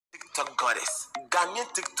TikTok goddess, Ghanaian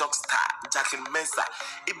TikTok star, Jacqueline Mensah,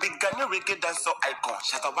 a big Ghanaian reggae dancer icon,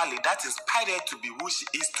 Shatta Wale, that inspired her to be who she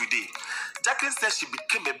is today. Jacqueline says she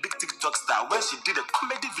became a big TikTok star when she did a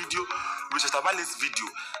comedy video with Shatta Wale's video,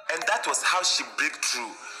 and that was how she broke through.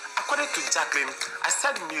 According to Jacqueline,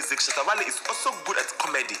 aside music, Shatta Wale is also good at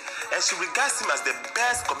comedy, and she regards him as the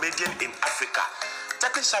best comedian in Africa.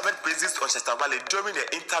 Jacqueline showered praises on Shatta Wale during an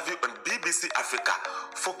interview on BBC Africa,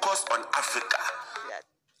 Focus on Africa.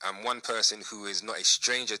 And one person who is not a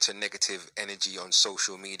stranger to negative energy on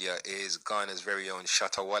social media is Ghana's very own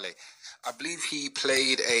Shatta Wale. I believe he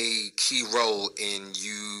played a key role in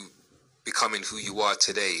you becoming who you are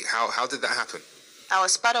today. How did that happen? I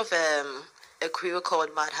was part of a crew called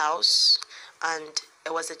Madhouse, and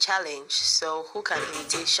it was a challenge. So who can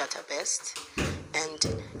imitate Shatta best? And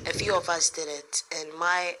a few of us did it, and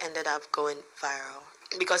mine ended up going viral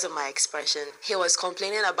because of my expression. He was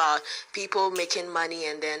complaining about people making money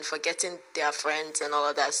and then forgetting their friends and all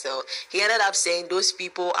of that. So he ended up saying those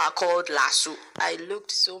people are called Lasso. I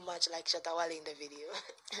looked so much like Shatta Wale in the video.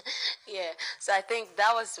 Yeah, so I think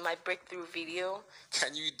that was my breakthrough video.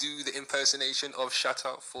 Can you do the impersonation of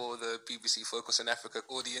Shatta for the BBC Focus on Africa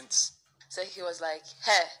audience? So he was like,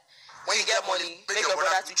 hey, when you get money, make your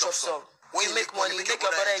brother to chop some. When you make money, make your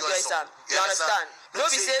brother enjoy some. You understand? No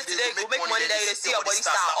be say today you make money, then you see your body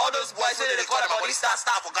star. All those boys when they call their body star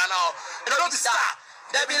for Ghana. You don't be star.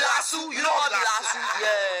 They be Lasso. You know how be Lasso.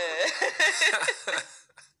 Yeah.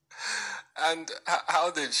 And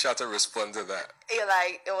how did Shatta respond to that?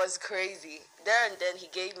 It was crazy. There and then he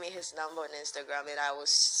gave me his number on Instagram, and I was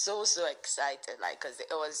so excited, cause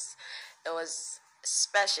it was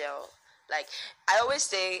special. Like I always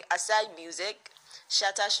say, aside music,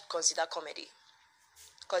 Shatta should consider comedy,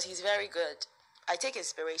 because he's very good. I take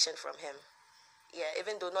inspiration from him. Yeah,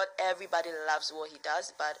 even though not everybody loves what he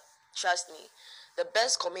does, but trust me, the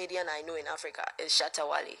best comedian I know in Africa is Shatta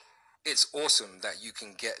Wale. It's awesome that you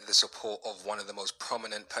can get the support of one of the most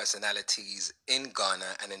prominent personalities in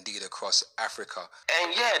Ghana and indeed across Africa.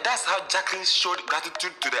 And yeah, that's how Jacqueline showed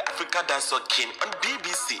gratitude to the Africa Dancer King on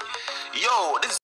BBC. Yo, this